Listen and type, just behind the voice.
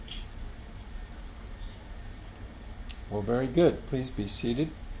Well, very good. Please be seated.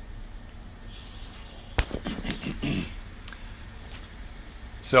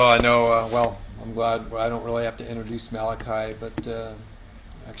 So I know, I'm glad I don't really have to introduce Malachi, but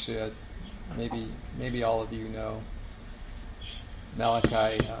actually, maybe all of you know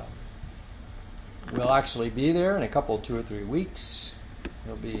Malachi will actually be there in a couple, 2 or 3 weeks.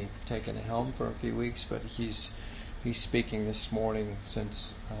 He'll be taking the helm for a few weeks, but he's speaking this morning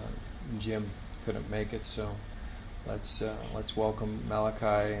since Jim couldn't make it. So let's welcome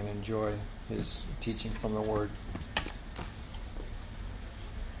Malachi and enjoy his teaching from the Word.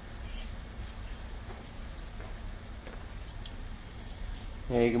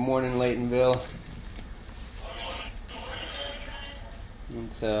 Hey, good morning, Laytonville.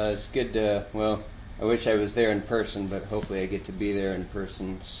 It's good to, I wish I was there in person, but hopefully I get to be there in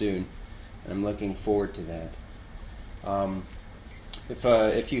person soon. I'm looking forward to that.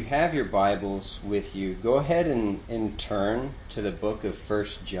 If you have your Bibles with you, go ahead and turn to the book of 1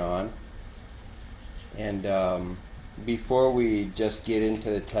 John. And before we just get into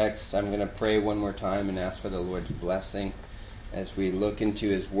the text, I'm going to pray one more time and ask for the Lord's blessing as we look into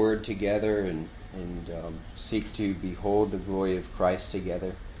His Word together and seek to behold the glory of Christ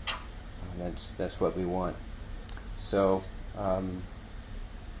together. That's what we want. So,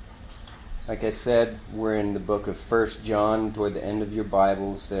 like I said, we're in the book of 1 John, toward the end of your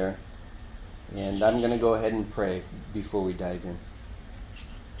Bibles there. And I'm going to go ahead and pray before we dive in.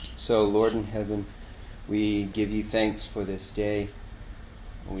 So, Lord in heaven, we give you thanks for this day.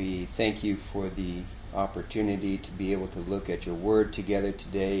 We thank you for the opportunity to be able to look at your word together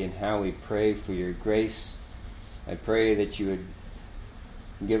today, and how we pray for your grace. I pray that you would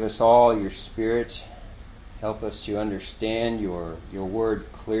give us all your Spirit, help us to understand your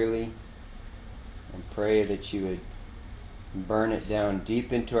word clearly, and pray that you would burn it down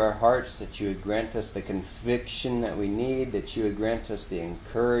deep into our hearts, that you would grant us the conviction that we need, that you would grant us the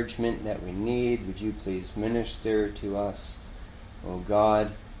encouragement that we need. Would you please minister to us, oh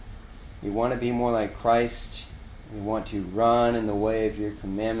God? We want to be more like Christ. We want to run in the way of your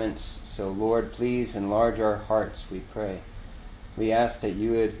commandments. So, Lord, please enlarge our hearts, we pray. We ask that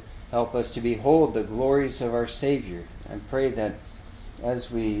you would help us to behold the glories of our Savior. I pray that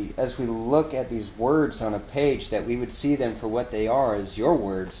as we look at these words on a page, that we would see them for what they are, as your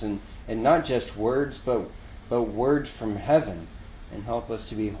words, and not just words, but words from heaven, and help us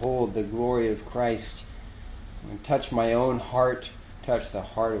to behold the glory of Christ. And touch my own heart, touch the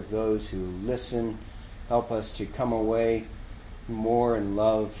heart of those who listen. Help us to come away more in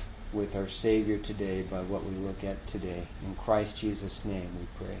love with our Savior today by what we look at today. In Christ Jesus' name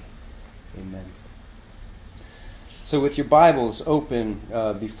we pray. Amen. So with your Bibles open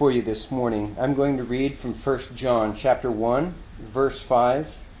before you this morning, I'm going to read from 1 John chapter 1, verse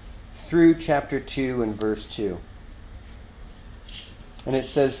 5, through chapter 2 and verse 2. And it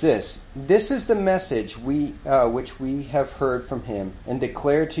says this: "This is the message which we have heard from him and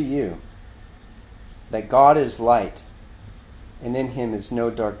declare to you, that God is light, and in him is no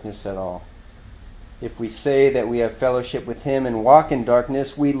darkness at all. If we say that we have fellowship with him and walk in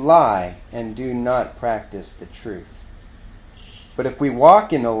darkness, we lie and do not practice the truth. But if we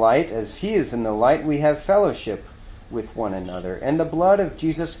walk in the light as he is in the light, we have fellowship with one another, and the blood of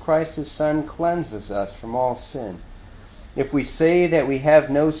Jesus Christ his Son cleanses us from all sin. If we say that we have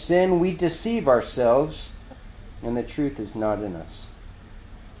no sin, we deceive ourselves, and the truth is not in us.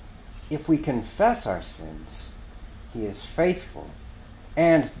 If we confess our sins, he is faithful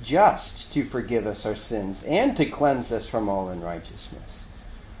and just to forgive us our sins and to cleanse us from all unrighteousness.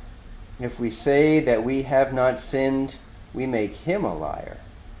 If we say that we have not sinned, we make him a liar,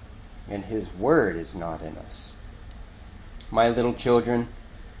 and his word is not in us. My little children,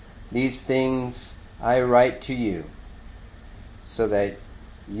 these things I write to you, so that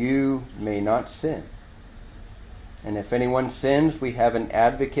you may not sin. And if anyone sins, we have an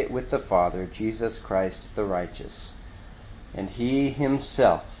advocate with the Father, Jesus Christ the righteous. And he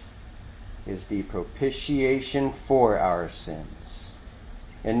himself is the propitiation for our sins,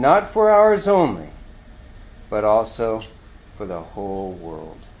 and not for ours only, but also for the whole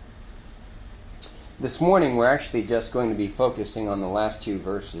world." This morning we're actually just going to be focusing on the last two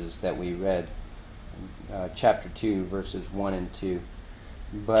verses that we read, chapter 2, verses 1 and 2.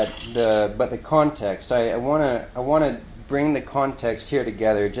 But the context, I want to bring the context here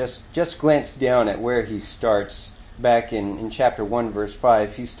together. Just glance down at where he starts back in chapter 1, verse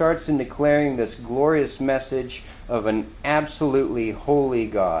 5. He starts in declaring this glorious message of an absolutely holy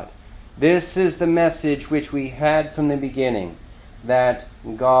God. This is the message which we had from the beginning, that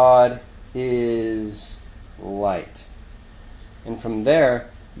God is light. And from there,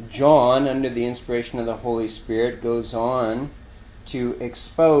 John, under the inspiration of the Holy Spirit, goes on to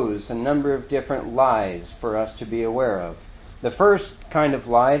expose a number of different lies for us to be aware of. The first kind of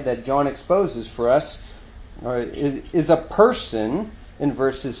lie that John exposes for us is a person in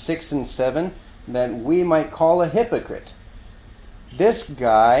verses 6 and 7 that we might call a hypocrite. This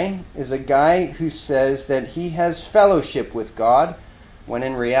guy is a guy who says that he has fellowship with God, when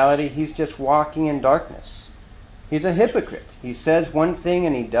in reality he's just walking in darkness. He's a hypocrite. He says one thing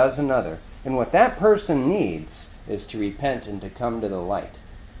and he does another. And what that person needs is to repent and to come to the light.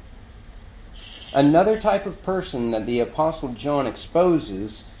 Another type of person that the Apostle John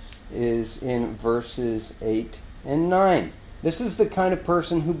exposes is in verses 8 and 9. This is the kind of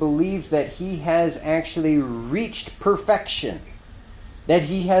person who believes that he has actually reached perfection, that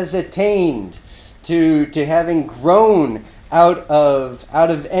he has attained to having grown out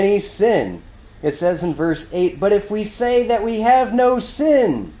of any sin. It says in verse 8, "But if we say that we have no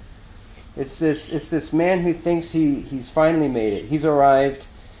sin," it's this man who thinks he's finally made it. He's arrived,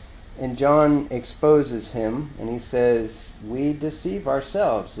 and John exposes him, and he says, we deceive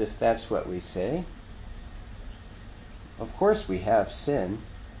ourselves if that's what we say. Of course we have sin.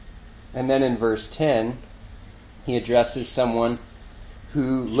 And then in verse 10, he addresses someone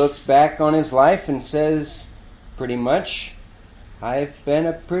who looks back on his life and says, pretty much, I've been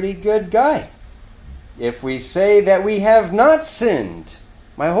a pretty good guy. If we say that we have not sinned,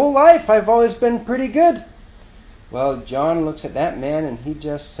 my whole life I've always been pretty good. Well, John looks at that man and he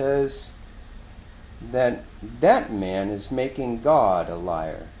just says that man is making God a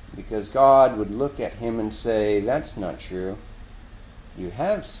liar, because God would look at him and say, that's not true. You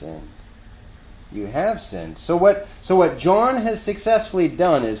have sinned. You have sinned. So what John has successfully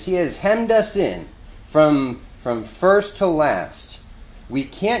done is he has hemmed us in from first to last. We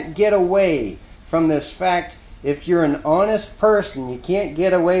can't get away from this fact. If you're an honest person, you can't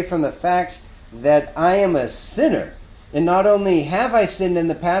get away from the fact that I am a sinner. And not only have I sinned in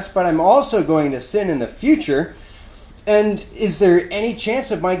the past, but I'm also going to sin in the future. And is there any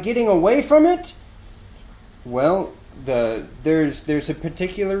chance of my getting away from it? Well, there's a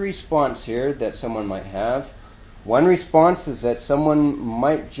particular response here that someone might have. One response is that someone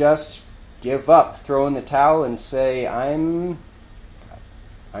might just give up, throw in the towel, and say, I'm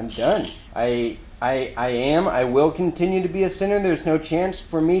done. I will continue to be a sinner. There's no chance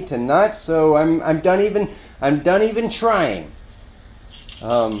for me to not, so I'm done even trying.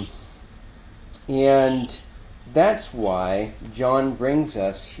 And that's why John brings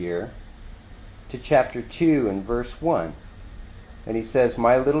us here to chapter 2 and verse 1. And he says,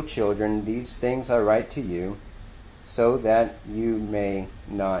 my little children, these things I write to you, so that you may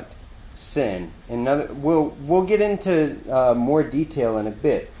not sin. We'll get into more detail in a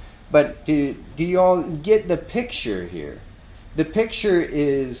bit. But do you all get the picture here? The picture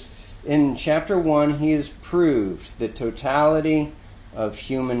is, in chapter 1, he has proved the totality of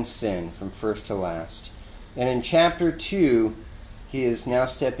human sin from first to last. And in chapter 2, he is now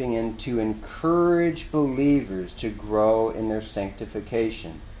stepping in to encourage believers to grow in their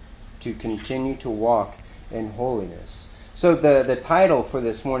sanctification, to continue to walk in holiness. So the title for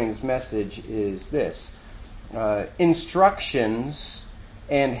this morning's message is this: Instructions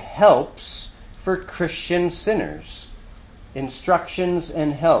and Helps for Christian Sinners. Instructions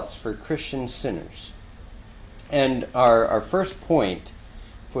and Helps for Christian Sinners. And our first point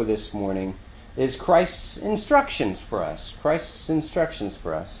for this morning is Christ's instructions for us. Christ's instructions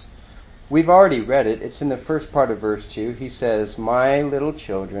for us. We've already read it. It's in the first part of verse 2. He says, my little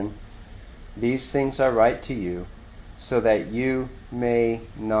children, these things I write to you, so that you may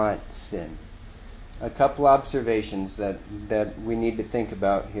not sin. A couple observations that we need to think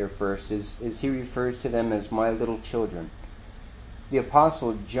about here first is he refers to them as my little children. The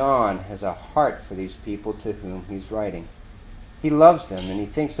Apostle John has a heart for these people to whom he's writing. He loves them and he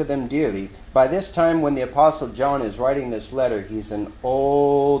thinks of them dearly. By this time, when the Apostle John is writing this letter, he's an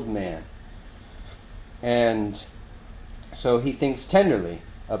old man. And so he thinks tenderly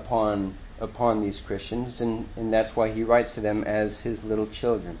upon these Christians, and that's why he writes to them as his little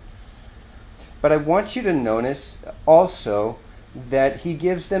children. But I want you to notice also that he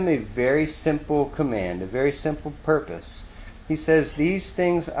gives them a very simple command, a very simple purpose. He says, these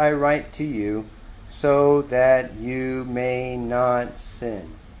things I write to you so that you may not sin.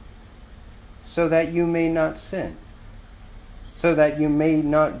 So that you may not sin. So that you may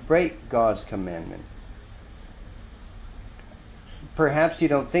not break God's commandment. Perhaps you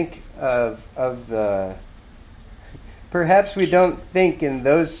don't think perhaps we don't think in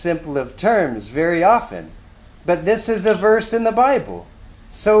those simple of terms very often. But this is a verse in the Bible.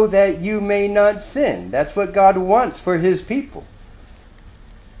 So that you may not sin. That's what God wants for his people.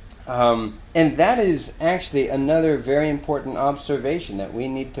 And that is actually another very important observation that we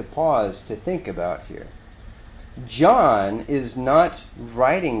need to pause to think about here. John is not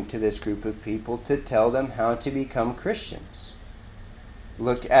writing to this group of people to tell them how to become Christians.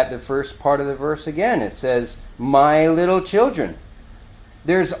 Look at the first part of the verse again. It says, "My little children."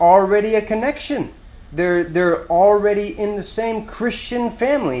 There's already a connection. They're already in the same Christian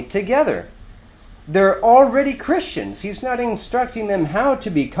family together. They're already Christians. He's not instructing them how to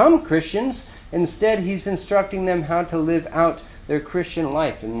become Christians. Instead, he's instructing them how to live out their Christian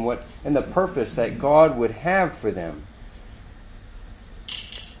life and the purpose that God would have for them.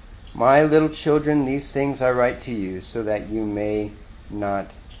 "My little children, these things I write to you so that you may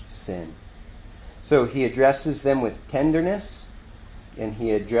not sin." So he addresses them with tenderness, and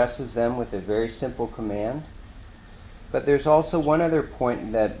he addresses them with a very simple command. But there's also one other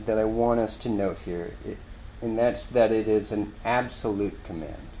point that I want us to note here, and that's that it is an absolute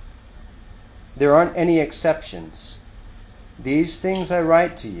command. There aren't any exceptions. "These things I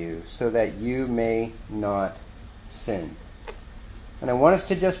write to you so that you may not sin." And I want us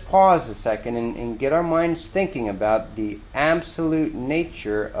to just pause a second and get our minds thinking about the absolute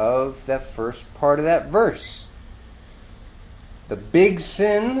nature of that first part of that verse. The big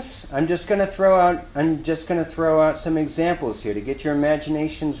sins, I'm just going to throw out some examples here to get your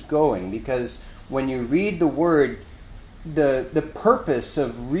imaginations going, because when you read the Word, the purpose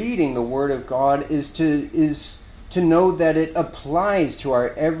of reading the Word of God is to know that it applies to our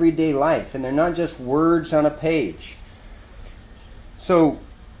everyday life, and they're not just words on a page. So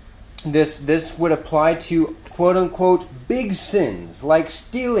this would apply to quote-unquote big sins, like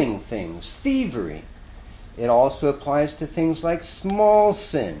stealing things, thievery. It also applies to things like small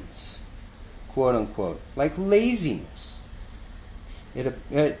sins, quote-unquote, like laziness. It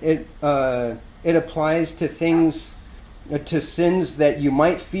applies to things, to sins that you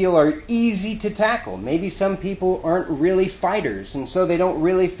might feel are easy to tackle. Maybe some people aren't really fighters, and so they don't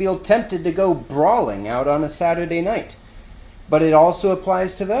really feel tempted to go brawling out on a Saturday night. But it also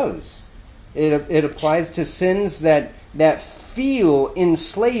applies to those. It applies to sins that feel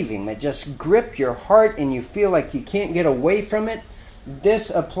enslaving, that just grip your heart and you feel like you can't get away from it. This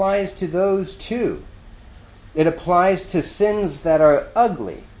applies to those too. It applies to sins that are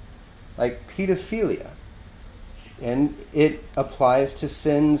ugly, like pedophilia. And it applies to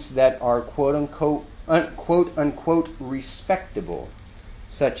sins that are quote-unquote respectable,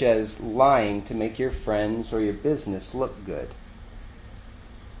 such as lying to make your friends or your business look good.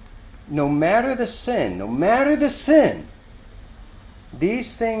 No matter the sin,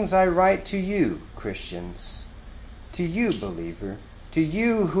 these things I write to you, Christians, to you, believer, to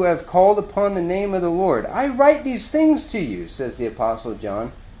you who have called upon the name of the Lord. I write these things to you, says the Apostle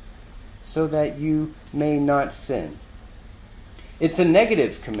John, so that you may not sin. It's a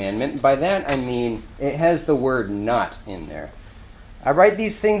negative commandment. By that I mean it has the word "not" in there. I write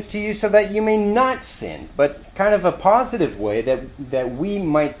these things to you so that you may not sin. But kind of a positive way that we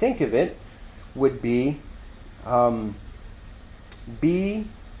might think of it would be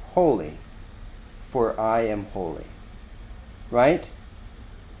holy, for I am holy. Right?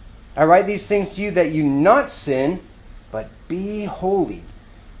 I write these things to you that you not sin, but be holy.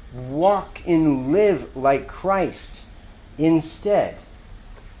 Walk and live like Christ instead.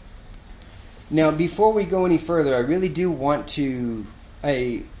 Now, before we go any further, I really do want to...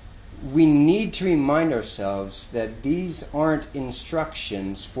 we need to remind ourselves that these aren't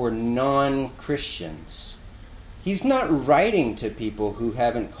instructions for non-Christians. He's not writing to people who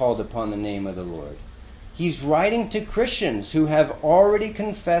haven't called upon the name of the Lord. He's writing to Christians who have already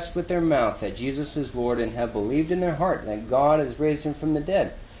confessed with their mouth that Jesus is Lord and have believed in their heart that God has raised him from the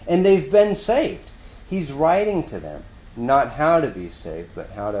dead. And they've been saved. He's writing to them, not how to be saved,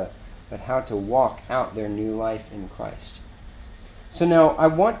 but how to walk out their new life in Christ. So now I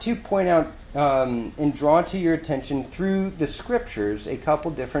want to point out and draw to your attention through the Scriptures a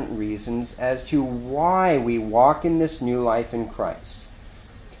couple different reasons as to why we walk in this new life in Christ.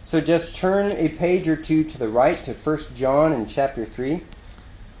 So just turn a page or two to the right to 1 John in chapter 3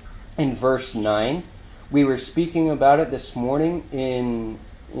 in verse 9. We were speaking about it this morning in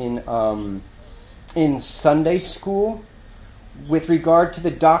Sunday school with regard to the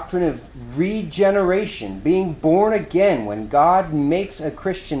doctrine of regeneration, being born again. When God makes a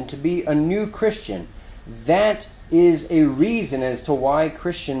Christian to be a new Christian, that is a reason as to why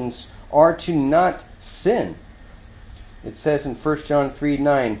Christians are to not sin. It says in 1 John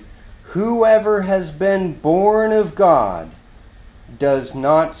 3:9, "Whoever has been born of God does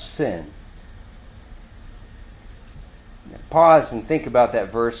not sin." Now, pause and think about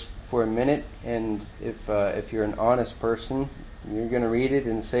that verse for a minute, and if you're an honest person, You're going to read it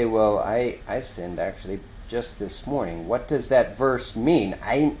and say, well, I sinned actually just this morning. What does that verse mean?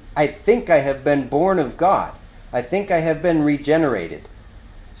 I think I have been born of God. I think I have been regenerated.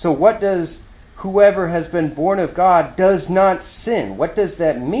 So what does whoever has been born of God does not sin? What does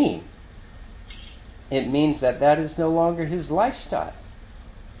that mean? It means that is no longer his lifestyle.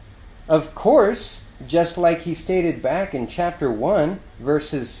 Of course, just like he stated back in chapter 1,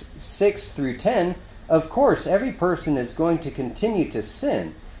 verses 6 through 10, of course, every person is going to continue to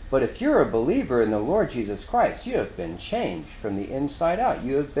sin. But if you're a believer in the Lord Jesus Christ, you have been changed from the inside out.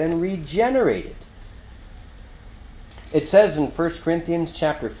 You have been regenerated. It says in 1 Corinthians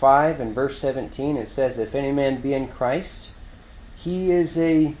chapter 5 and verse 17, it says, if any man be in Christ, he is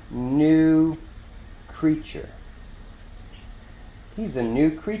a new creature. He's a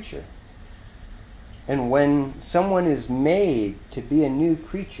new creature. And when someone is made to be a new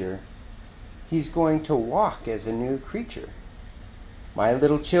creature, he's going to walk as a new creature. My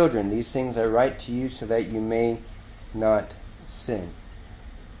little children, these things I write to you so that you may not sin.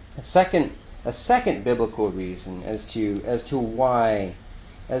 A second biblical reason as to why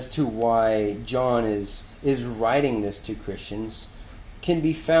John is writing this to Christians can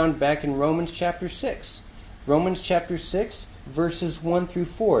be found back in Romans chapter 6. Romans chapter 6, verses 1 through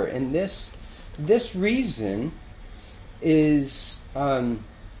 4. And this reason is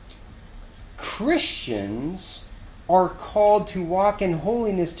Christians are called to walk in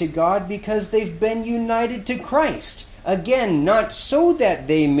holiness to God because they've been united to Christ. Again, not so that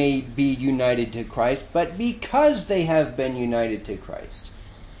they may be united to Christ, but because they have been united to Christ.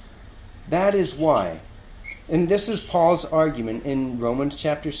 That is why. And this is Paul's argument in Romans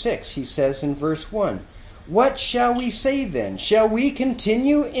chapter 6. He says in verse 1, what shall we say then? Shall we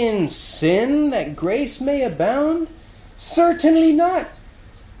continue in sin that grace may abound? Certainly not.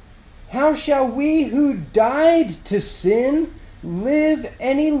 How shall we who died to sin live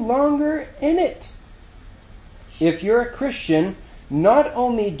any longer in it? If you're a Christian, not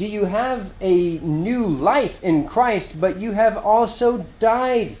only do you have a new life in Christ, but you have also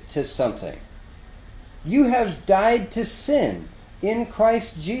died to something. You have died to sin in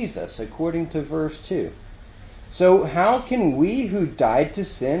Christ Jesus, according to verse 2. So how can we who died to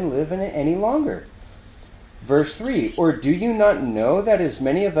sin live in it any longer? Verse 3, or do you not know that as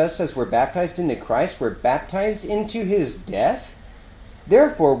many of us as were baptized into Christ were baptized into his death?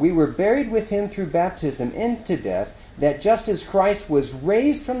 Therefore we were buried with him through baptism into death, that just as Christ was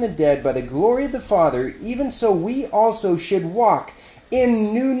raised from the dead by the glory of the Father, even so we also should walk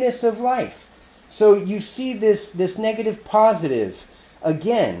in newness of life. So you see this negative positive.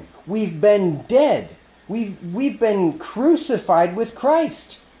 Again, we've been dead. We've been crucified with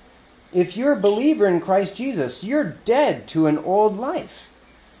Christ. If you're a believer in Christ Jesus, you're dead to an old life.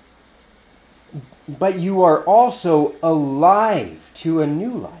 But you are also alive to a new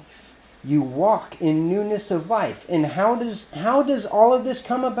life. You walk in newness of life. And how does all of this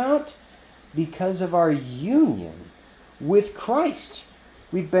come about? Because of our union with Christ.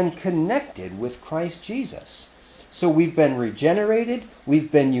 We've been connected with Christ Jesus. So we've been regenerated. We've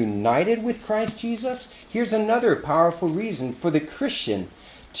been united with Christ Jesus. Here's another powerful reason for the Christian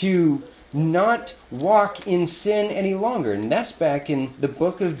to not walk in sin any longer. And that's back in the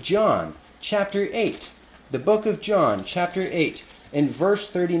book of John, chapter 8. The book of John, chapter 8, in verse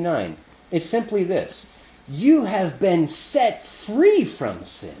 39. It's simply this. You have been set free from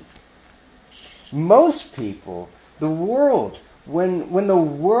sin. Most people, the world, when the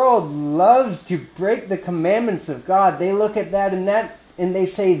world loves to break the commandments of God, they look at that and they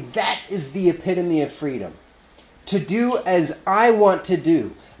say, that is the epitome of freedom. To do as I want to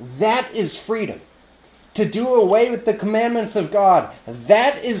do, that is freedom. To do away with the commandments of God,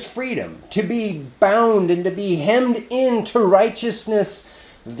 that is freedom. To be bound and to be hemmed into righteousness,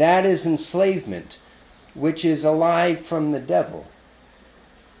 that is enslavement, which is a lie from the devil.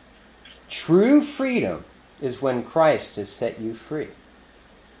 True freedom is when Christ has set you free.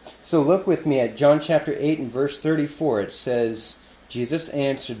 So look with me at John chapter 8 and verse 34. It says, Jesus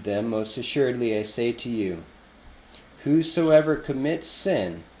answered them, most assuredly I say to you, whosoever commits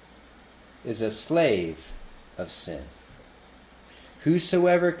sin is a slave of sin.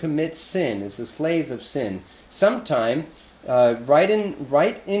 Whosoever commits sin is a slave of sin. Sometime, write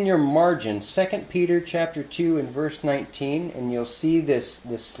in your margin 2 Peter chapter 2 and verse 19, and you'll see this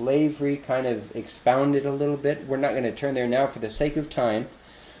slavery kind of expounded a little bit. We're not going to turn there now for the sake of time.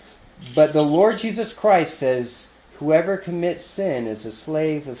 But the Lord Jesus Christ says, whoever commits sin is a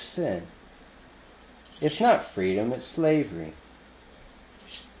slave of sin. It's not freedom, it's slavery.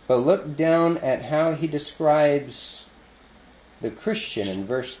 But look down at how he describes the Christian in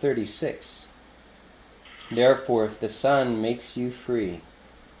verse 36. Therefore, if the Son makes you free,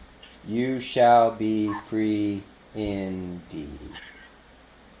 you shall be free indeed.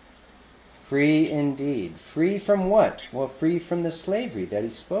 Free indeed. Free from what? Well, free from the slavery that he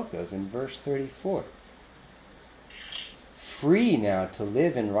spoke of in verse 34. Free now to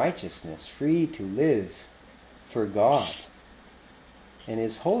live in righteousness. Free to live for God and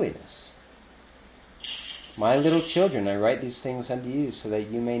His holiness. My little children, I write these things unto you so that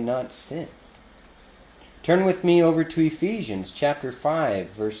you may not sin. Turn with me over to Ephesians chapter 5,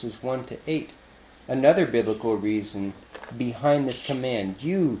 verses 1 to 8. Another biblical reason behind this command.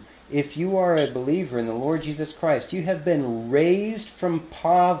 If you are a believer in the Lord Jesus Christ, you have been raised from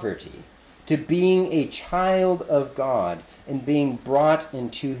poverty to being a child of God and being brought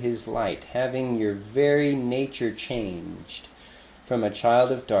into His light, having your very nature changed from a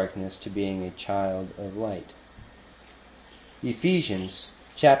child of darkness to being a child of light. Ephesians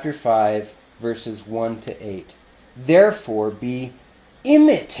chapter 5, verses 1 to 8. Therefore be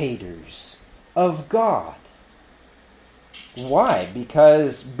imitators of God. Why?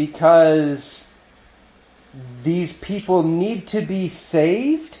 Because these people need to be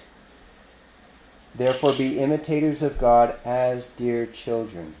saved. Therefore be imitators of God as dear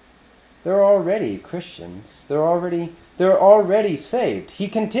children. They're already Christians. They're already saved. He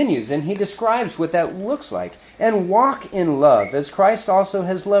continues and he describes what that looks like. And walk in love, as Christ also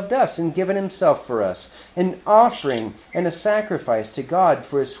has loved us and given Himself for us, an offering and a sacrifice to God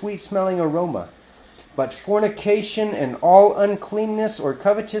for a sweet-smelling aroma. But fornication and all uncleanness or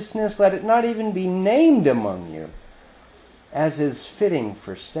covetousness, let it not even be named among you, as is fitting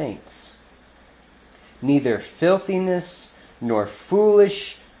for saints. Neither filthiness, nor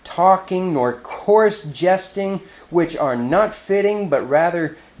foolish talking, nor coarse jesting, which are not fitting, but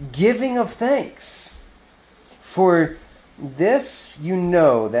rather giving of thanks. For this you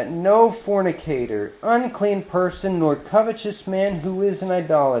know, that no fornicator, unclean person, nor covetous man who is an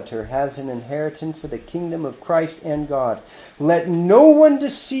idolater has an inheritance of the kingdom of Christ and God. Let no one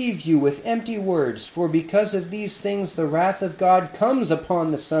deceive you with empty words, for because of these things the wrath of God comes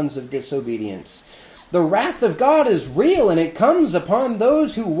upon the sons of disobedience. The wrath of God is real, and it comes upon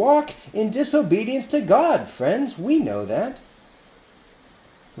those who walk in disobedience to God. Friends, we know that.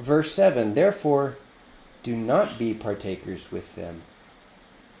 Verse 7, therefore, do not be partakers with them.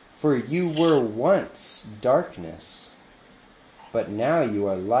 For you were once darkness, but now you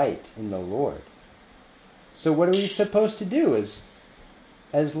are light in the Lord. So what are we supposed to do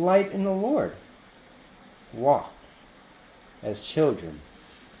as light in the Lord? Walk as children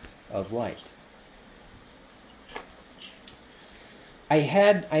of light. I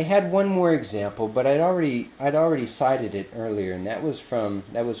had one more example, but I'd already cited it earlier, and that was from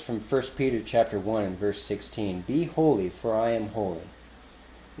 1 Peter chapter 1 and verse 16. Be holy, for I am holy,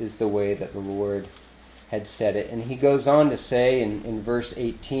 is the way that the Lord had said it. And he goes on to say in verse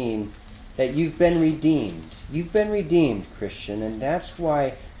 18 that you've been redeemed. You've been redeemed, Christian, and that's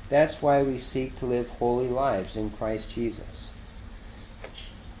why we seek to live holy lives in Christ Jesus.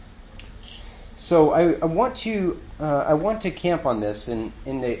 So I want to camp on this and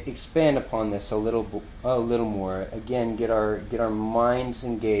to expand upon this a little more. Again, get our minds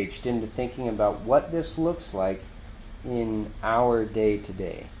engaged into thinking about what this looks like in our day to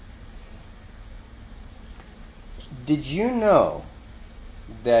day. Did you know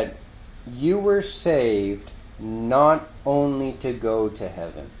that you were saved not only to go to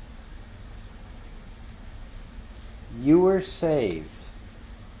heaven? You were saved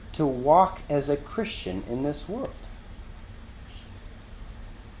to walk as a Christian in this world.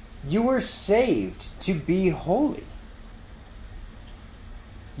 You were saved to be holy.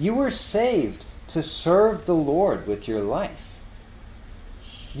 You were saved to serve the Lord with your life.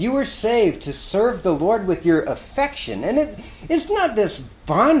 You were saved to serve the Lord with your affection. And it's not this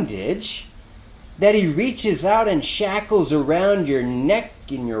bondage that He reaches out and shackles around your neck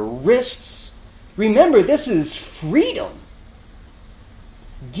and your wrists. Remember, this is freedom.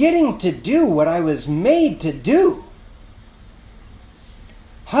 Getting to do what I was made to do.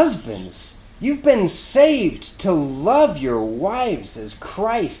 Husbands, you've been saved to love your wives as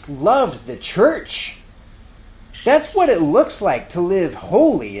Christ loved the church. That's what it looks like to live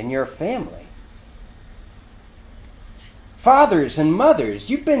holy in your family. Fathers and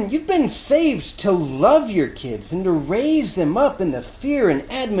mothers, you've been saved to love your kids and to raise them up in the fear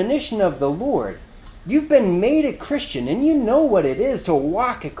and admonition of the Lord. You've been made a Christian, and you know what it is to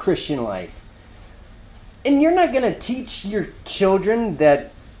walk a Christian life. And you're not going to teach your children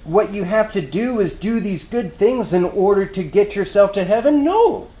that what you have to do is do these good things in order to get yourself to heaven.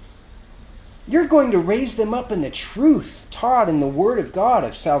 No. You're going to raise them up in the truth taught in the Word of God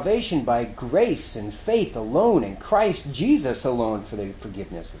of salvation by grace and faith alone in Christ Jesus alone for the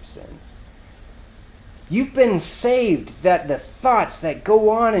forgiveness of sins. You've been saved that the thoughts that go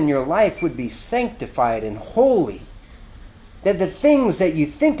on in your life would be sanctified and holy. That the things that you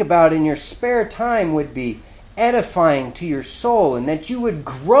think about in your spare time would be edifying to your soul, and that you would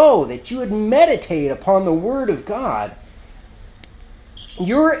grow, that you would meditate upon the Word of God.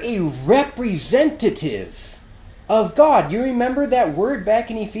 You're a representative of God. You remember that word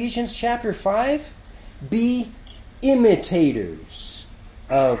back in Ephesians chapter 5? Be imitators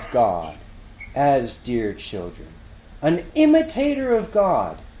of God as dear children. An imitator of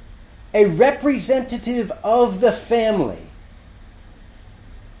God. A representative of the family.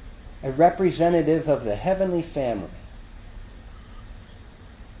 A representative of the heavenly family.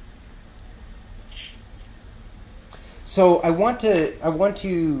 So I want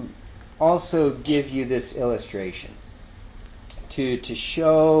to also give you this illustration to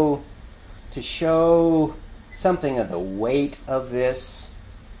show something of the weight of this,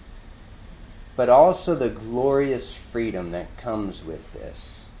 but also the glorious freedom that comes with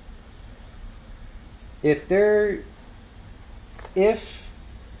this. If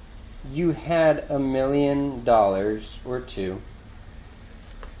you had $1 million or two,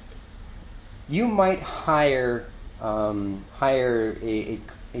 you might hire a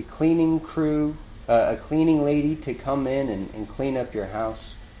cleaning crew, a cleaning lady to come in and clean up your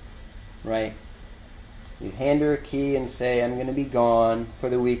house, right? You hand her a key and say, I'm going to be gone for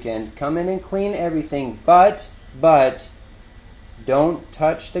the weekend. Come in and clean everything, but don't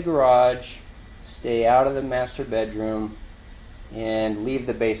touch the garage, stay out of the master bedroom, and leave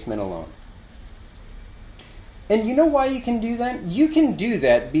the basement alone. And you know why you can do that? You can do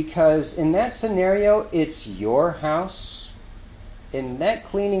that because in that scenario, it's your house, and that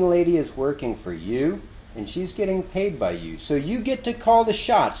cleaning lady is working for you, and she's getting paid by you. So you get to call the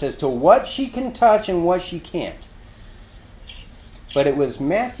shots as to what she can touch and what she can't. But it was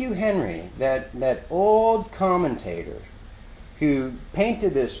Matthew Henry, that old commentator, who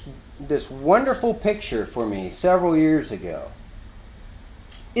painted this wonderful picture for me several years ago.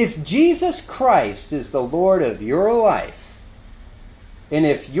 If Jesus Christ is the Lord of your life, and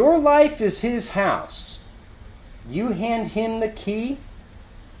if your life is His house, you hand Him the key,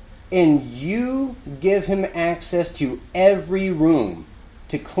 and you give Him access to every room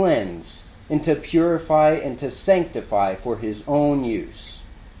to cleanse and to purify and to sanctify for His own use.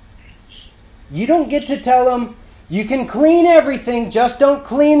 You don't get to tell Him, you can clean everything, just don't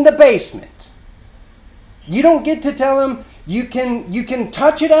clean the basement. You don't get to tell Him, you can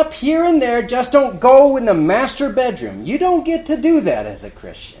touch it up here and there, just don't go in the master bedroom. You don't get to do that as a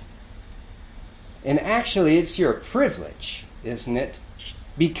Christian. And actually, it's your privilege, isn't it?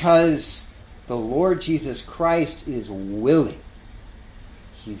 Because the Lord Jesus Christ is willing.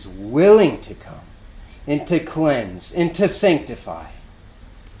 He's willing to come and to cleanse and to sanctify.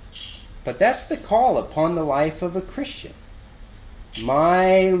 But that's the call upon the life of a Christian.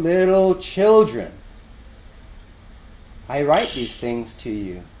 My little children, I write these things to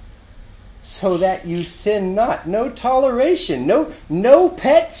you so that you sin not. No toleration. No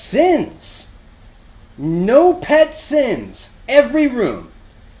pet sins. No pet sins. Every room.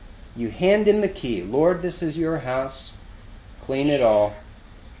 You hand Him the key. Lord, this is your house. Clean it all.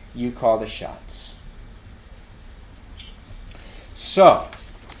 You call the shots. So,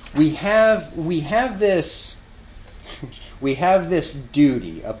 we have this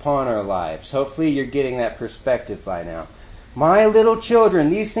duty upon our lives. Hopefully you're getting that perspective by now. My little children,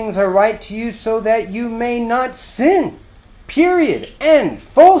 these things I write to you so that you may not sin. Period. End.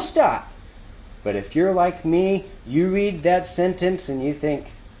 Full stop. But if you're like me, you read that sentence and you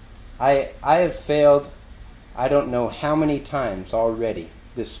think, I have failed, I don't know how many times already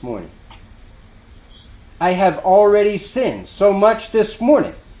this morning. I have already sinned so much this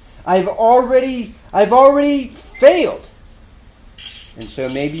morning. I've already failed. And so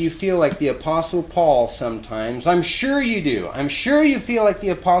maybe you feel like the Apostle Paul sometimes. I'm sure you do. I'm sure you feel like the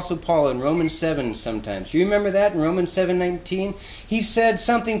Apostle Paul in Romans 7 sometimes. You remember that in Romans 7:19? He said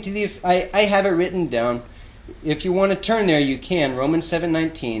something to the... I have it written down. If you want to turn there, you can. Romans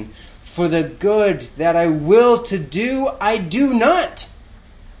 7:19. For the good that I will to do, I do not.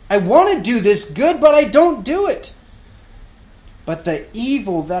 I want to do this good, but I don't do it. But the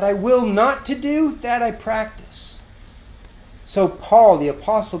evil that I will not to do, that I practice. So Paul, the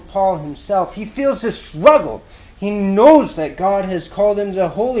Apostle Paul himself, he feels this struggle. He knows that God has called him to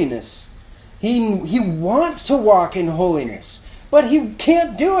holiness. He wants to walk in holiness, but he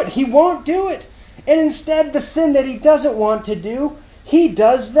can't do it. He won't do it. And instead, the sin that he doesn't want to do, he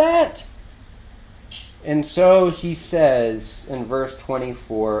does that. And so he says in verse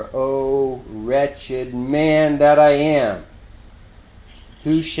 24, O wretched man that I am,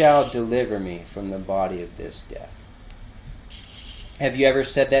 who shall deliver me from the body of this death? Have you ever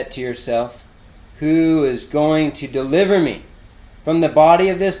said that to yourself? Who is going to deliver me from the body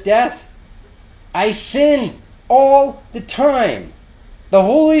of this death? I sin all the time. The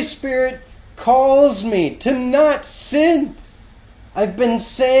Holy Spirit calls me to not sin. I've been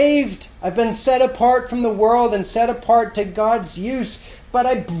saved. I've been set apart from the world and set apart to God's use. But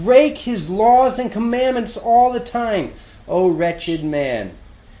I break His laws and commandments all the time. O wretched man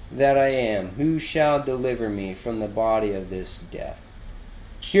that I am, who shall deliver me from the body of this death?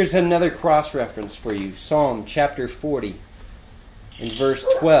 Here's another cross-reference for you. Psalm chapter 40 in verse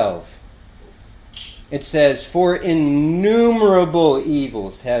 12. It says, For innumerable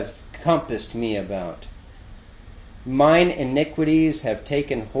evils have compassed me about. Mine iniquities have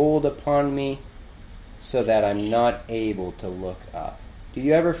taken hold upon me, so that I'm not able to look up. Do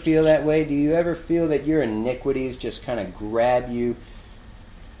you ever feel that way? Do you ever feel that your iniquities just kind of grab you,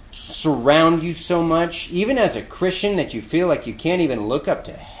 surround you so much, even as a Christian, that you feel like you can't even look up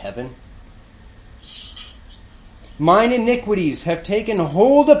to heaven? Mine iniquities have taken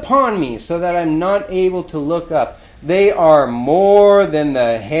hold upon me, so that I'm not able to look up. They are more than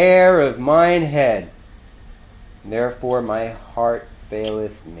the hair of mine head. Therefore my heart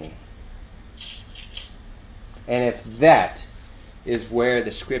faileth me. And if that is where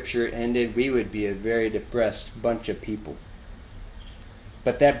the scripture ended, we would be a very depressed bunch of people.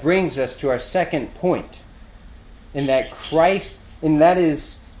 But that brings us to our second point, in that that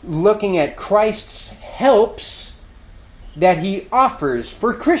is looking at Christ's helps that He offers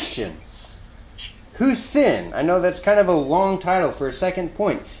for Christians who sin. I know that's kind of a long title for a second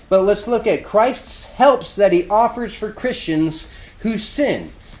point, but let's look at Christ's helps that He offers for Christians who sin.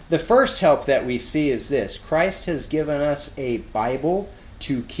 The first help that we see is this: Christ has given us a Bible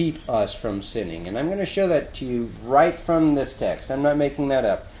to keep us from sinning. And I'm going to show that to you right from this text. I'm not making that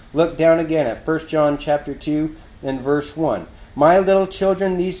up. Look down again at 1 John chapter 2 and verse 1. My little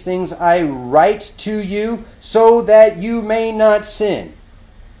children, these things I write to you so that you may not sin.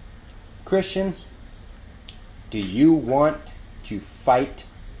 Christians, do you want to fight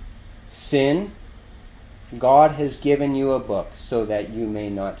sin? God has given you a book so that you may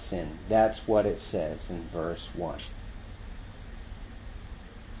not sin. That's what it says in verse 1.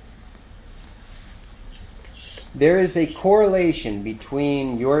 There is a correlation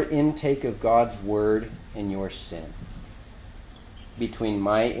between your intake of God's Word and your sin. Between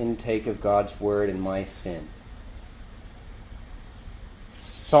my intake of God's Word and my sin.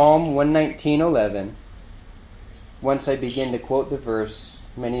 Psalm 119:11. Once I begin to quote the verse,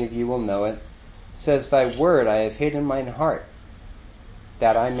 many of you will know it, says, Thy word I have hid in mine heart,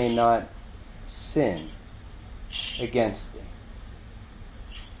 that I may not sin against thee.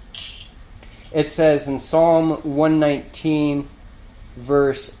 It says in Psalm 119,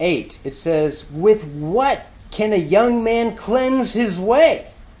 verse 8, it says, With what can a young man cleanse his way?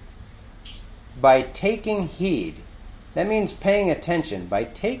 By taking heed. That means paying attention. By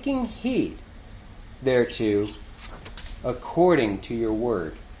taking heed thereto, according to your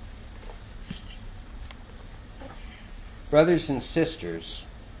word. Brothers and sisters,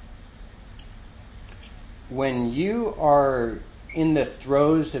 when you are in the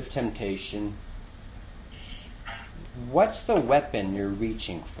throes of temptation, what's the weapon you're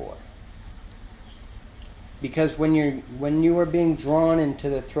reaching for? Because when you are being drawn into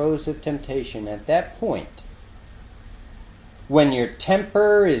the throes of temptation, at that point, when your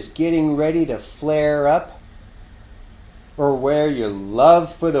temper is getting ready to flare up, or where your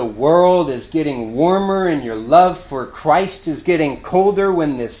love for the world is getting warmer and your love for Christ is getting colder,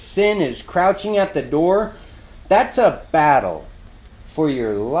 when this sin is crouching at the door, that's a battle for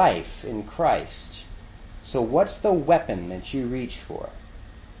your life in Christ. So what's the weapon that you reach for?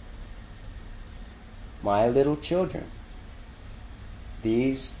 My little children,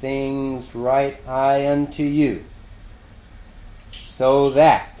 these things write I unto you, so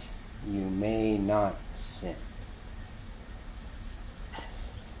that you may not sin.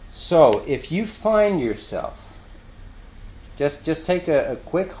 So, if you find yourself, just take a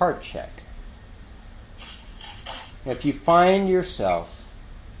quick heart check. If you find yourself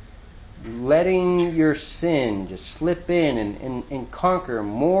letting your sin just slip in and conquer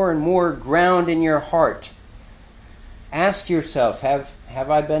more and more ground in your heart, ask yourself, have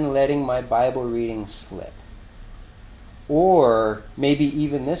I been letting my Bible reading slip? Or maybe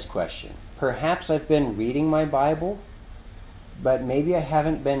even this question, perhaps I've been reading my Bible, but maybe I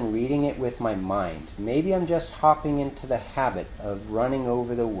haven't been reading it with my mind. Maybe I'm just hopping into the habit of running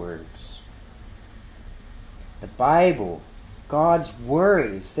over the words. The Bible, God's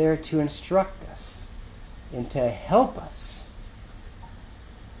Word, is there to instruct us and to help us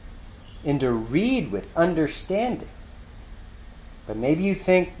and to read with understanding. But maybe you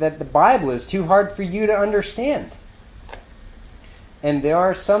think that the Bible is too hard for you to understand. And there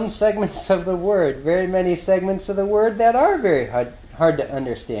are some segments of the Word, very many segments of the Word, that are very hard to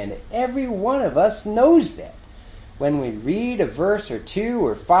understand. Every one of us knows that. When we read a verse or 2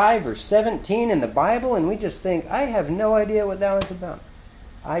 or 5 or 17 in the Bible and we just think, I have no idea what that was about.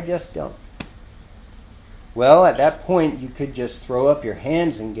 I just don't. Well, at that point, you could just throw up your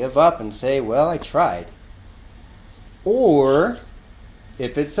hands and give up and say, well, I tried. Or,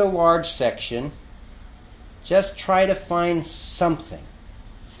 if it's a large section, just try to find something.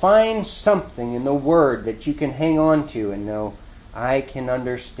 Find something in the Word that you can hang on to and know, I can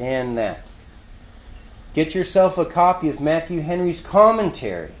understand that. Get yourself a copy of Matthew Henry's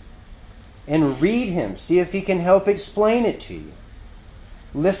commentary and read him. See if he can help explain it to you.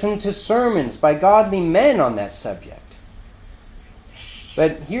 Listen to sermons by godly men on that subject.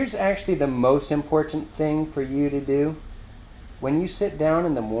 But here's actually the most important thing for you to do. When you sit down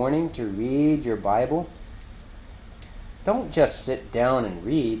in the morning to read your Bible, don't just sit down and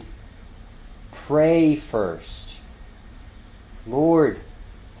read. Pray first. Lord,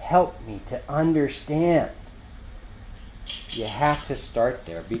 help me to understand. You have to start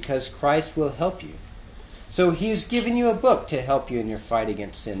there because Christ will help you. So He's given you a book to help you in your fight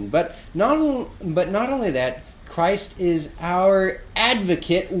against sin. But not only that, Christ is our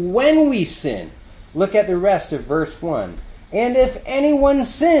advocate when we sin. Look at the rest of verse 1. And if anyone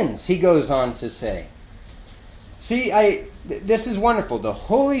sins, he goes on to say. See, this is wonderful. The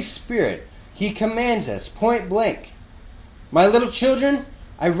Holy Spirit, He commands us point blank. My little children,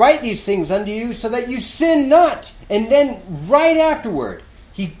 I write these things unto you so that you sin not. And then right afterward,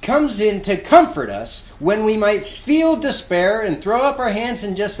 He comes in to comfort us when we might feel despair and throw up our hands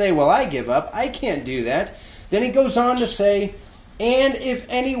and just say, well, I give up. I can't do that. Then He goes on to say, and if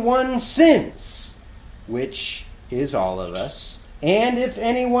anyone sins, which is all of us, and if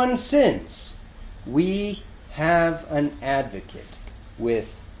anyone sins, we have an advocate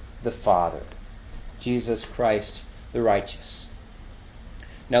with the Father, Jesus Christ the righteous.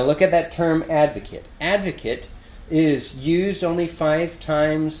 Now look at that term advocate. Advocate is used only 5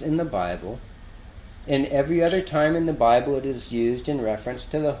 times in the Bible, and every other time in the Bible it is used in reference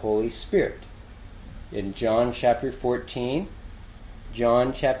to the Holy Spirit. In John chapter 14,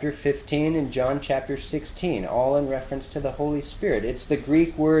 John chapter 15, and John chapter 16, all in reference to the Holy Spirit. It's the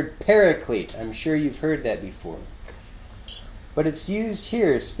Greek word paraclete. I'm sure you've heard that before. But it's used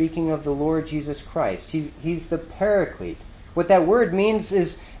here speaking of the Lord Jesus Christ. He's the paraclete. What that word means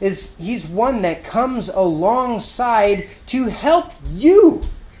is He's one that comes alongside to help you.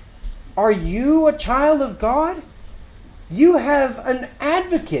 Are you a child of God? You have an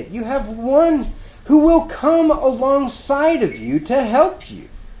advocate. You have one who will come alongside of you to help you.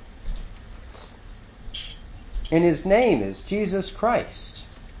 And His name is Jesus Christ,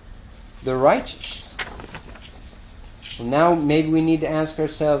 the righteous. Well, now maybe we need to ask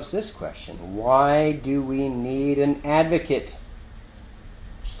ourselves this question. Why do we need an advocate?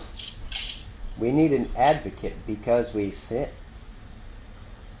 We need an advocate because we sin.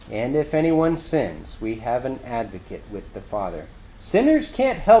 And if anyone sins, we have an advocate with the Father. Sinners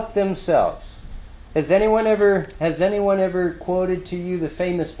can't help themselves. Has anyone ever quoted to you the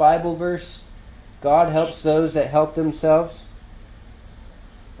famous Bible verse, God helps those that help themselves?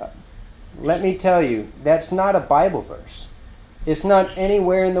 Let me tell you, that's not a Bible verse. It's not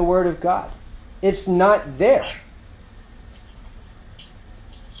anywhere in the Word of God. It's not there.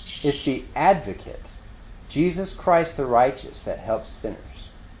 It's the advocate, Jesus Christ the righteous, that helps sinners.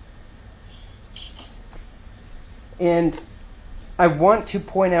 And I want to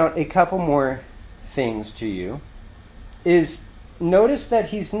point out a couple more things to you. Notice that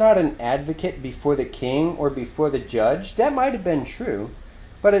He's not an advocate before the king or before the judge. That might have been true.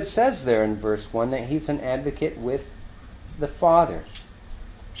 But it says there in verse 1 that He's an advocate with the Father.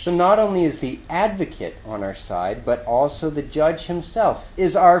 So not only is the advocate on our side, but also the judge Himself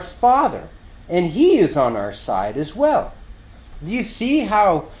is our Father. And He is on our side as well. Do you see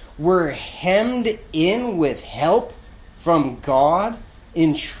how we're hemmed in with help from God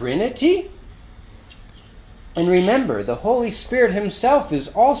in Trinity? And remember, the Holy Spirit Himself is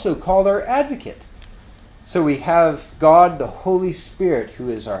also called our advocate. So we have God, the Holy Spirit, who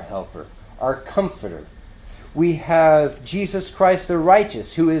is our helper, our comforter. We have Jesus Christ the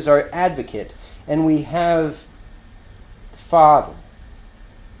righteous, who is our advocate. And we have the Father,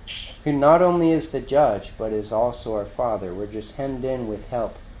 who not only is the judge, but is also our Father. We're just hemmed in with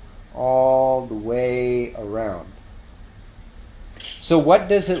help all the way around. So what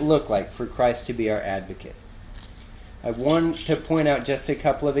does it look like for Christ to be our advocate? I want to point out just a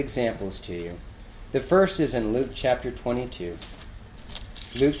couple of examples to you. The first is in Luke chapter 22.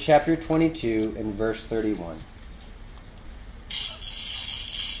 Luke chapter 22 and verse 31.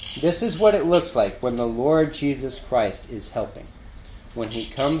 This is what it looks like when the Lord Jesus Christ is helping. When he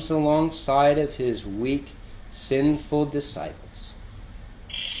comes alongside of his weak, sinful disciples.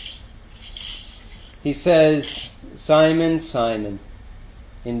 He says, Simon, Simon,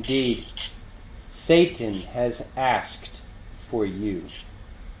 indeed, Satan has asked for you,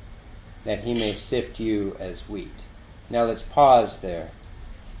 that he may sift you as wheat. Now let's pause there.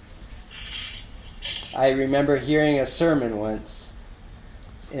 I remember hearing a sermon once,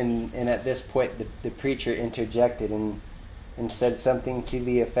 and at this point the preacher interjected and said something to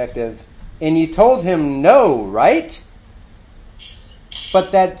the effect of, and you told him no, right?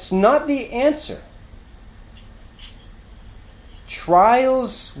 But that's not the answer.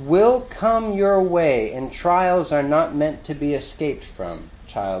 Trials will come your way, and trials are not meant to be escaped from,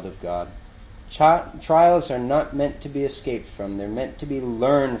 child of God. Trials are not meant to be escaped from. They're meant to be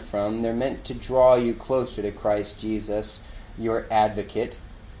learned from. They're meant to draw you closer to Christ Jesus, your advocate.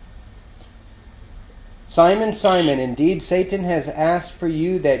 Simon, Simon, indeed Satan has asked for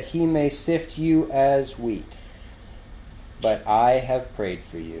you that he may sift you as wheat. But I have prayed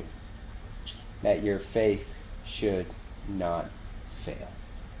for you, that your faith should not fail.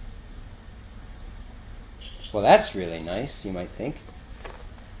 Well, that's really nice, you might think.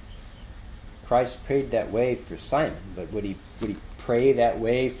 Christ prayed that way for Simon, but would he pray that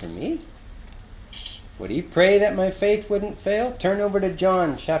way for me? Would he pray that my faith wouldn't fail? Turn over to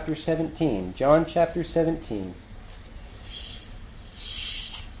John chapter 17. John chapter 17.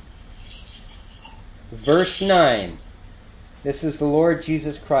 Verse 9. This is the Lord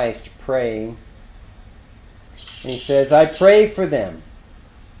Jesus Christ praying. And he says, I pray for them.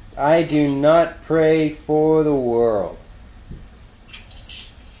 I do not pray for the world,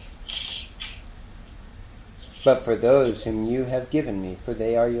 but for those whom you have given me, for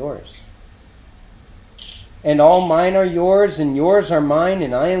they are yours. And all mine are yours, and yours are mine,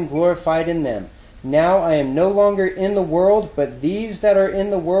 and I am glorified in them. Now I am no longer in the world, but these are in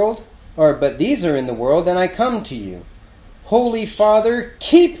the world, and I come to you. Holy Father,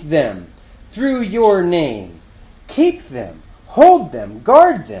 keep them through your name. Keep them, hold them,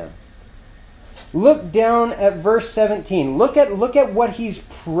 guard them. Look down at verse 17. Look at what he's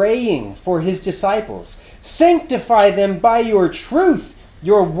praying for his disciples. Sanctify them by your truth.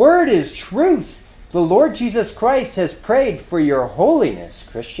 Your word is truth. The Lord Jesus Christ has prayed for your holiness,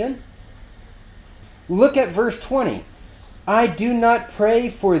 Christian. Look at verse 20. I do not pray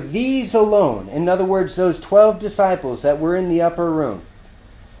for these alone. In other words, those 12 disciples that were in the upper room.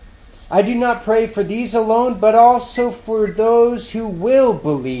 I do not pray for these alone, but also for those who will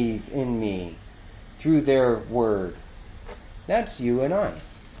believe in me through their word. That's you and I.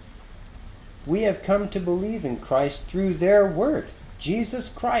 We have come to believe in Christ through their word. Jesus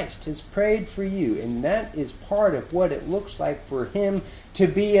Christ has prayed for you, and that is part of what it looks like for him to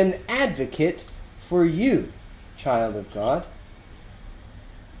be an advocate for you, child of God.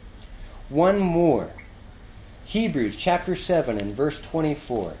 One more. Hebrews chapter 7 and verse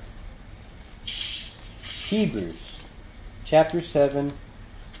 24. Hebrews chapter 7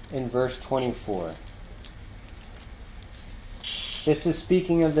 and verse 24. This is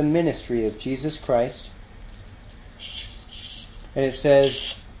speaking of the ministry of Jesus Christ. And it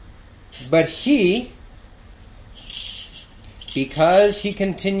says, but he, because he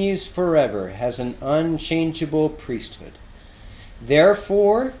continues forever, has an unchangeable priesthood.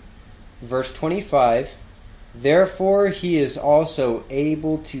 Therefore, verse 25, therefore he is also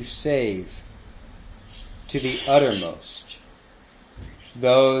able to save to the uttermost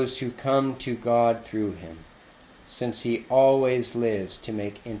those who come to God through him, since he always lives to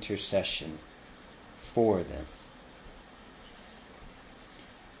make intercession for them.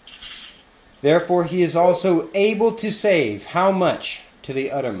 Therefore he is also able to save. How much? To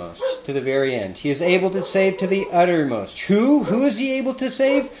the uttermost, to the very end. He is able to save to the uttermost. Who? Who is he able to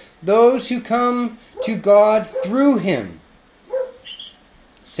save? Those who come to God through him,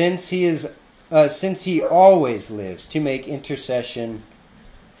 since he always lives to make intercession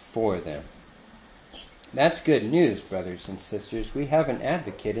for them. That's good news, brothers and sisters. We have an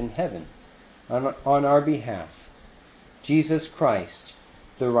advocate in heaven on our behalf. Jesus Christ,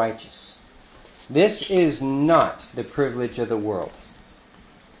 the righteous. This is not the privilege of the world.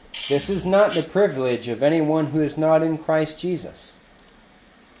 This is not the privilege of anyone who is not in Christ Jesus.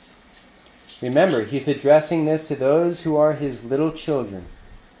 Remember, he's addressing this to those who are his little children.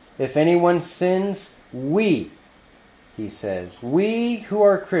 If anyone sins, he says, we who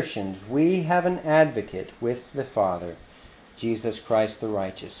are Christians, we have an advocate with the Father, Jesus Christ the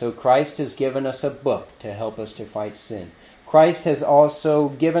righteous. So Christ has given us a book to help us to fight sin. Christ has also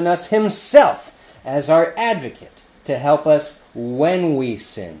given us himself as our advocate to help us when we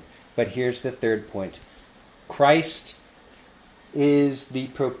sin. But here's the third point. Christ is the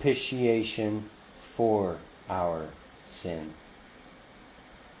propitiation for our sin.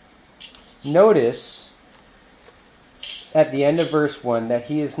 Notice at the end of verse 1 that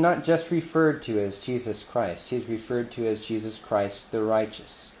he is not just referred to as Jesus Christ. He is referred to as Jesus Christ the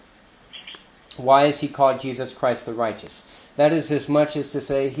righteous. Why is he called Jesus Christ the righteous? That is as much as to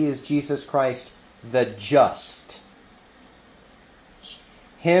say he is Jesus Christ the just.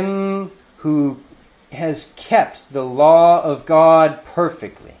 Him who has kept the law of God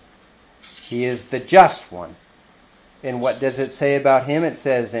perfectly. He is the just one. And what does it say about him? It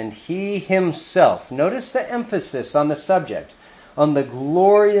says, and he himself. Notice the emphasis on the subject, on the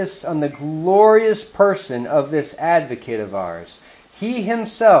glorious person of this advocate of ours. He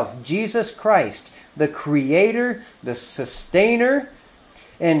himself, Jesus Christ, the creator, the sustainer,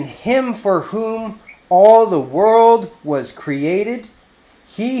 and him for whom all the world was created.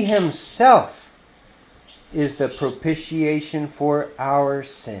 He himself is the propitiation for our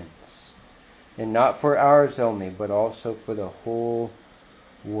sins. And not for ours only, but also for the whole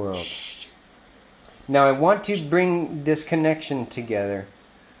world. Now I want to bring this connection together.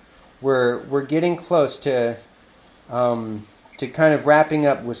 We're getting close to kind of wrapping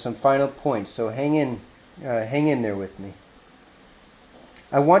up with some final points. So hang in there with me.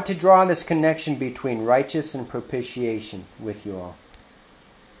 I want to draw this connection between righteous and propitiation with you all.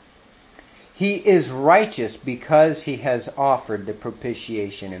 He is righteous because he has offered the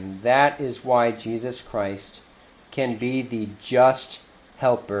propitiation, and that is why Jesus Christ can be the just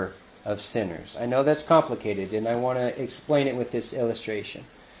helper of sinners. I know that's complicated, and I want to explain it with this illustration.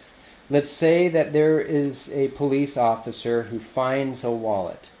 Let's say that there is a police officer who finds a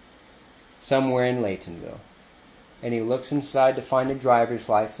wallet somewhere in Laytonville, and he looks inside to find a driver's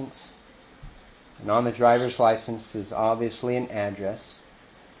license, and on the driver's license is obviously an address.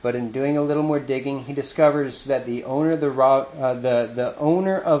 But in doing a little more digging, he discovers that the owner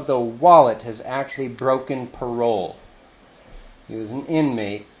of the wallet has actually broken parole. He was an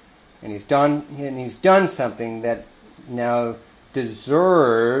inmate, and he's done something that now he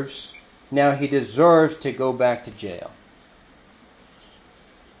deserves to go back to jail.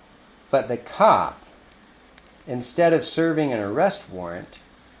 But the cop, instead of serving an arrest warrant,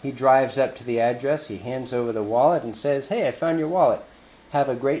 he drives up to the address, he hands over the wallet and says, "Hey, I found your wallet. Have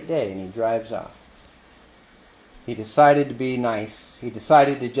a great day," and he drives off. He decided to be nice. He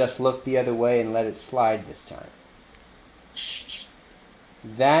decided to just look the other way and let it slide this time.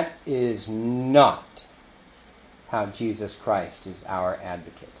 That is not how Jesus Christ is our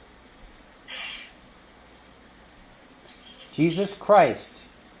advocate. Jesus Christ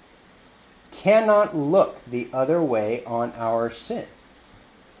cannot look the other way on our sin.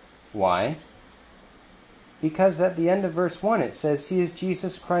 Why? Because at the end of verse 1 it says he is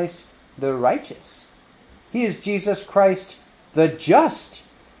Jesus Christ the righteous. He is Jesus Christ the just.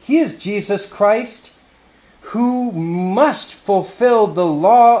 He is Jesus Christ who must fulfill the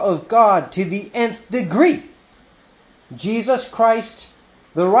law of God to the nth degree. Jesus Christ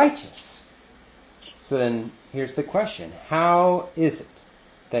the righteous. So then here's the question. How is it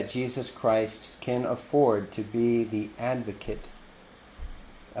that Jesus Christ can afford to be the advocate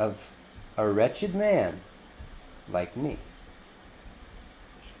of a wretched man like me?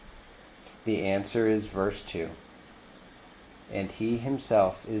 The answer is verse 2. And he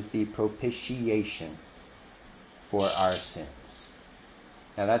himself is the propitiation for our sins.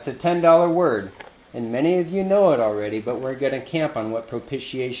 Now that's a $10 word, and many of you know it already, but we're going to camp on what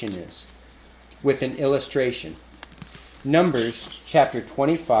propitiation is with an illustration. Numbers chapter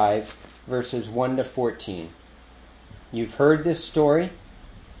 25, verses 1 to 14. You've heard this story.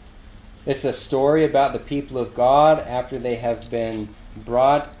 It's a story about the people of God after they have been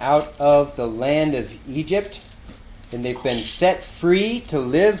brought out of the land of Egypt and they've been set free to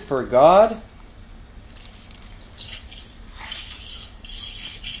live for God.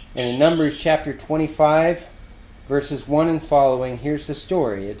 And in Numbers chapter 25, verses 1 and following, here's the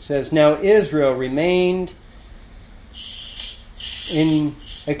story. It says, "Now Israel remained in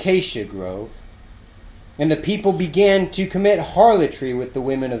Acacia Grove, and the people began to commit harlotry with the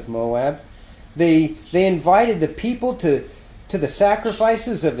women of Moab. They invited the people to the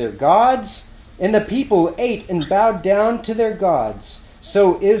sacrifices of their gods, and the people ate and bowed down to their gods.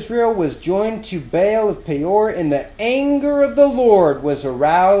 So Israel was joined to Baal of Peor, and the anger of the Lord was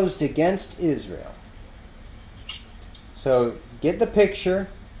aroused against Israel. So get the picture.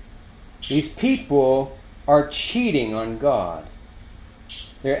 These people are cheating on God.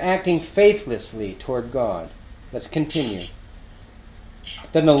 They're acting faithlessly toward God. Let's continue.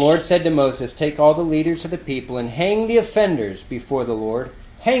 Then the Lord said to Moses, take all the leaders of the people and hang the offenders before the Lord.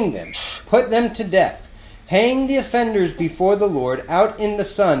 Hang them. Put them to death. Hang the offenders before the Lord out in the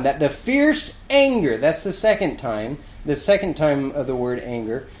sun, that the fierce anger, that's the second time of the word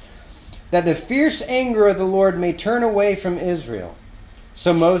anger, that the fierce anger of the Lord may turn away from Israel.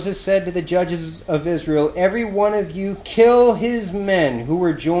 So Moses said to the judges of Israel, every one of you kill his men who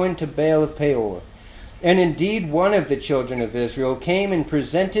were joined to Baal of Peor. And indeed one of the children of Israel came and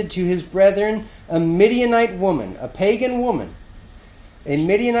presented to his brethren a Midianite woman, a pagan woman, a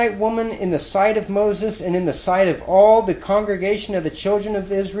Midianite woman in the sight of Moses and in the sight of all the congregation of the children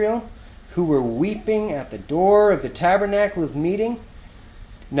of Israel, who were weeping at the door of the tabernacle of meeting.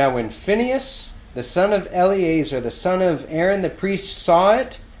 Now when Phinehas, the son of Eleazar, the son of Aaron the priest, saw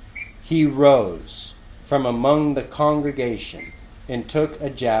it, he rose from among the congregation and took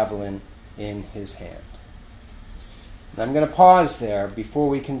a javelin in his hand. And I'm going to pause there before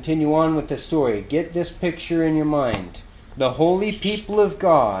we continue on with the story. Get this picture in your mind. The holy people of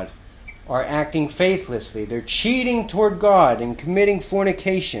God are acting faithlessly. They're cheating toward God and committing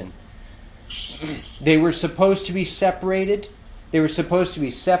fornication. They were supposed to be separated. They were supposed to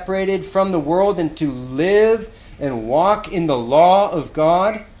be separated from the world and to live and walk in the law of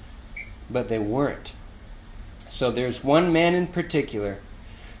God, but they weren't. So there's one man in particular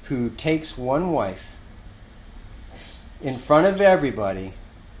who takes one wife in front of everybody,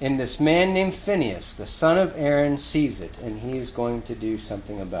 and this man named Phinehas, the son of Aaron, sees it, and he is going to do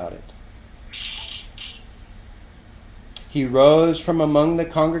something about it. He rose from among the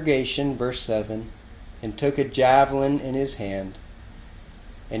congregation, verse 7, and took a javelin in his hand.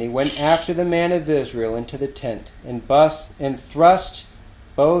 And he went after the man of Israel into the tent, and thrust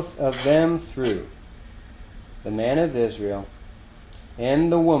both of them through, the man of Israel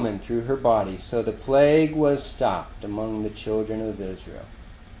and the woman through her body. So the plague was stopped among the children of Israel.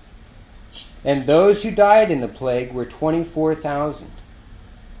 And those who died in the plague were 24,000.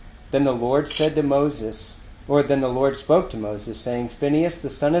 Then the Lord spoke to Moses, saying, Phinehas, the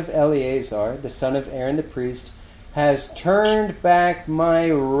son of Eleazar, the son of Aaron the priest, has turned back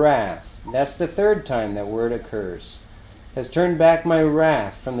my wrath. That's the third time that word occurs. Has turned back my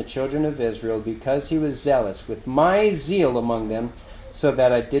wrath from the children of Israel, because he was zealous with my zeal among them, so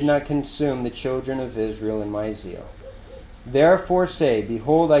that I did not consume the children of Israel in my zeal. Therefore say,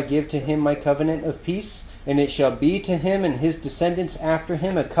 behold, I give to him my covenant of peace, and it shall be to him and his descendants after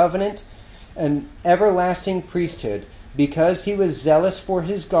him a covenant, an everlasting priesthood, because he was zealous for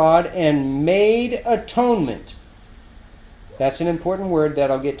his God and made atonement. That's an important word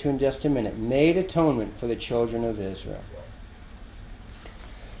that I'll get to in just a minute. Made atonement for the children of Israel.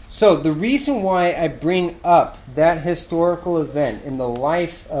 So the reason why I bring up that historical event in the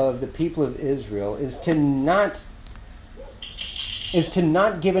life of the people of Israel is to not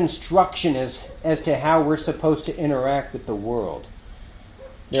give instruction as to how we're supposed to interact with the world.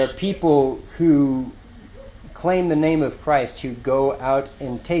 There are people who claim the name of Christ who go out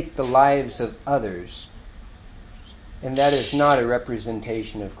and take the lives of others, and that is not a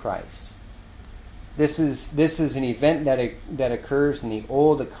representation of Christ. This is an event that occurs in the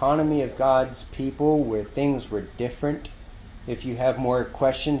old economy of God's people where things were different. If you have more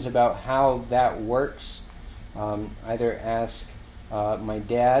questions about how that works, either ask my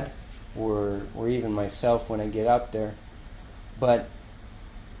dad or even myself when I get up there.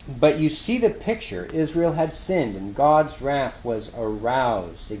 But you see the picture. Israel had sinned, and God's wrath was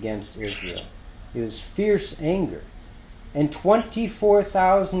aroused against Israel. It was fierce anger. And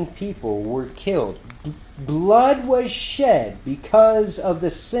 24,000 people were killed. Blood was shed because of the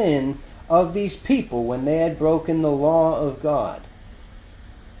sin of these people when they had broken the law of God.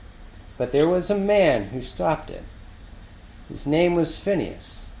 But there was a man who stopped it. His name was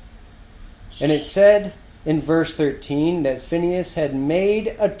Phinehas. And it said in verse 13 that Phinehas had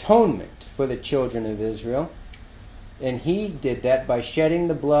made atonement for the children of Israel. And he did that by shedding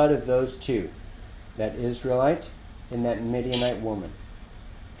the blood of those two, that Israelite and that Midianite woman.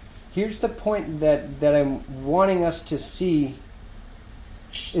 Here's the point that I'm wanting us to see,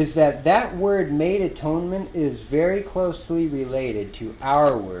 is that word made atonement is very closely related to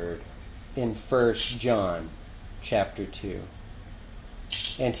our word in 1 John chapter 2.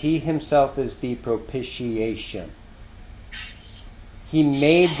 And he himself is the propitiation. He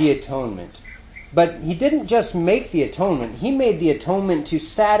made the atonement. But he didn't just make the atonement. He made the atonement to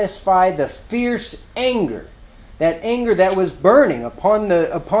satisfy the fierce anger. That anger that was burning upon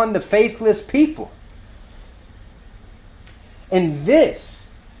the faithless people. And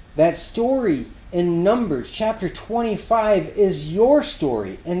that story in Numbers chapter 25 is your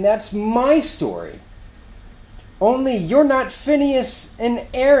story. And that's my story. Only you're not Phineas and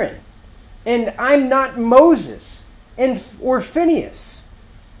Aaron. And I'm not Moses or Phineas.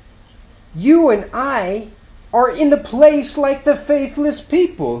 You and I are in the place like the faithless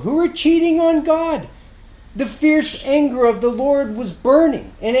people who are cheating on God. The fierce anger of the Lord was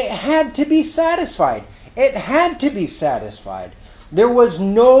burning, and it had to be satisfied. It had to be satisfied. There was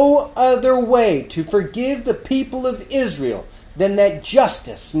no other way to forgive the people of Israel than that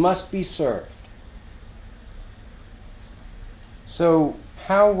justice must be served. So,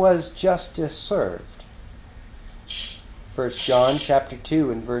 how was justice served? 1 John chapter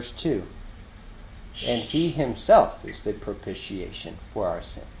 2 and verse 2. And he himself is the propitiation for our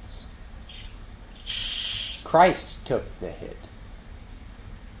sins. Christ took the hit.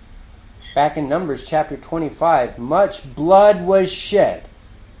 Back in Numbers chapter 25, much blood was shed,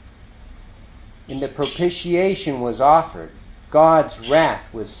 and the propitiation was offered. God's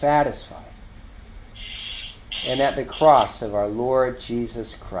wrath was satisfied. And at the cross of our Lord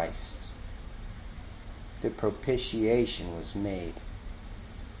Jesus Christ, the propitiation was made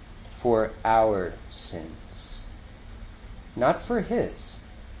for our sins, not for his.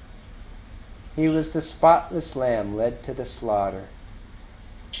 He was the spotless lamb led to the slaughter,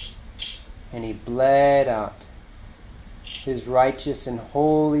 and he bled out his righteous and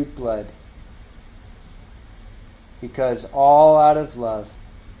holy blood, because all out of love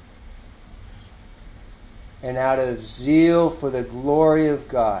and out of zeal for the glory of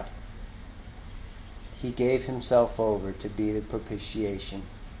God, he gave himself over to be the propitiation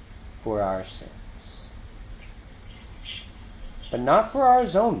for our sins. But not for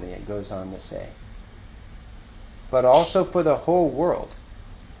ours only, it goes on to say, but also for the whole world.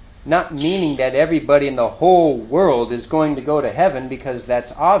 Not meaning that everybody in the whole world is going to go to heaven, because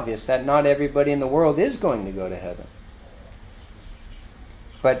that's obvious that not everybody in the world is going to go to heaven.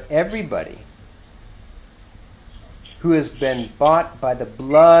 But everybody who has been bought by the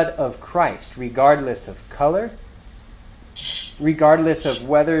blood of Christ, regardless of color, regardless of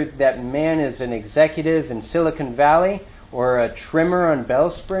whether that man is an executive in Silicon Valley or a trimmer on Bell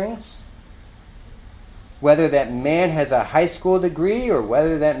Springs, whether that man has a high school degree or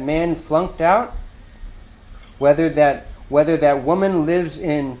whether that man flunked out, whether that woman lives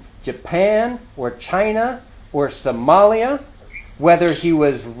in Japan or China or Somalia, whether he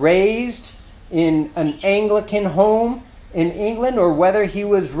was raised in an Anglican home in England or whether he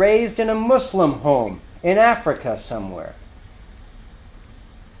was raised in a Muslim home in Africa somewhere.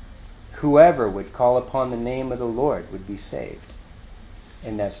 Whoever would call upon the name of the Lord would be saved.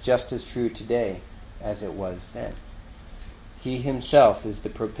 And that's just as true today as it was then. He himself is the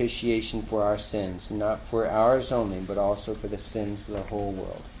propitiation for our sins, not for ours only, but also for the sins of the whole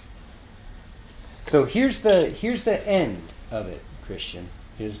world. So here's the end of it, Christian.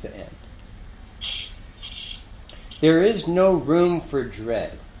 Here's the end. There is no room for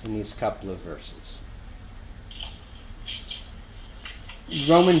dread in these couple of verses.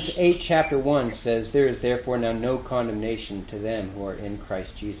 Romans 8 chapter 1 says, "There is therefore now no condemnation to them who are in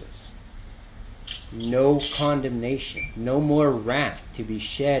Christ Jesus." No condemnation, no more wrath to be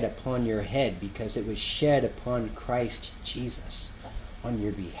shed upon your head, because it was shed upon Christ Jesus on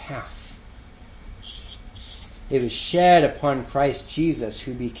your behalf. It was shed upon Christ Jesus,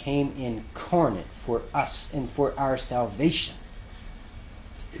 who became incarnate for us and for our salvation,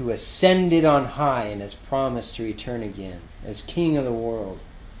 who ascended on high and has promised to return again as King of the world.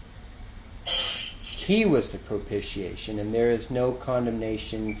 He was the propitiation, and there is no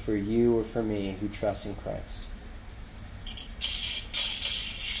condemnation for you or for me who trust in Christ.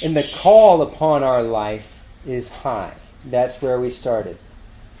 And the call upon our life is high. That's where we started.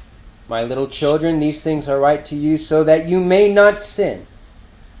 My little children, these things I write to you so that you may not sin.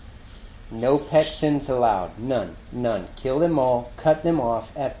 No pet sins allowed. None. None. Kill them all. Cut them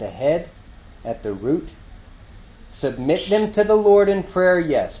off at the head, at the root. Submit them to the Lord in prayer,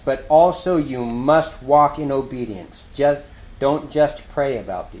 yes, but also you must walk in obedience. Don't just pray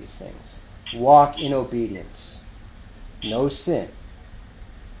about these things. Walk in obedience. No sin.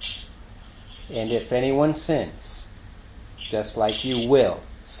 And if anyone sins, just like you will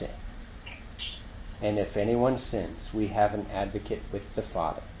sin. And if anyone sins, we have an advocate with the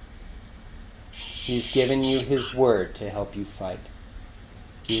Father. He's given you His word to help you fight.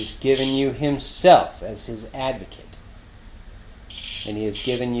 He has given you Himself as His advocate. And he has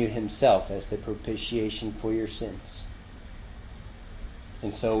given you himself as the propitiation for your sins.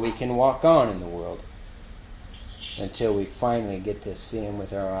 And so we can walk on in the world until we finally get to see him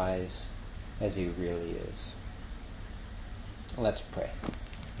with our eyes as he really is. Let's pray.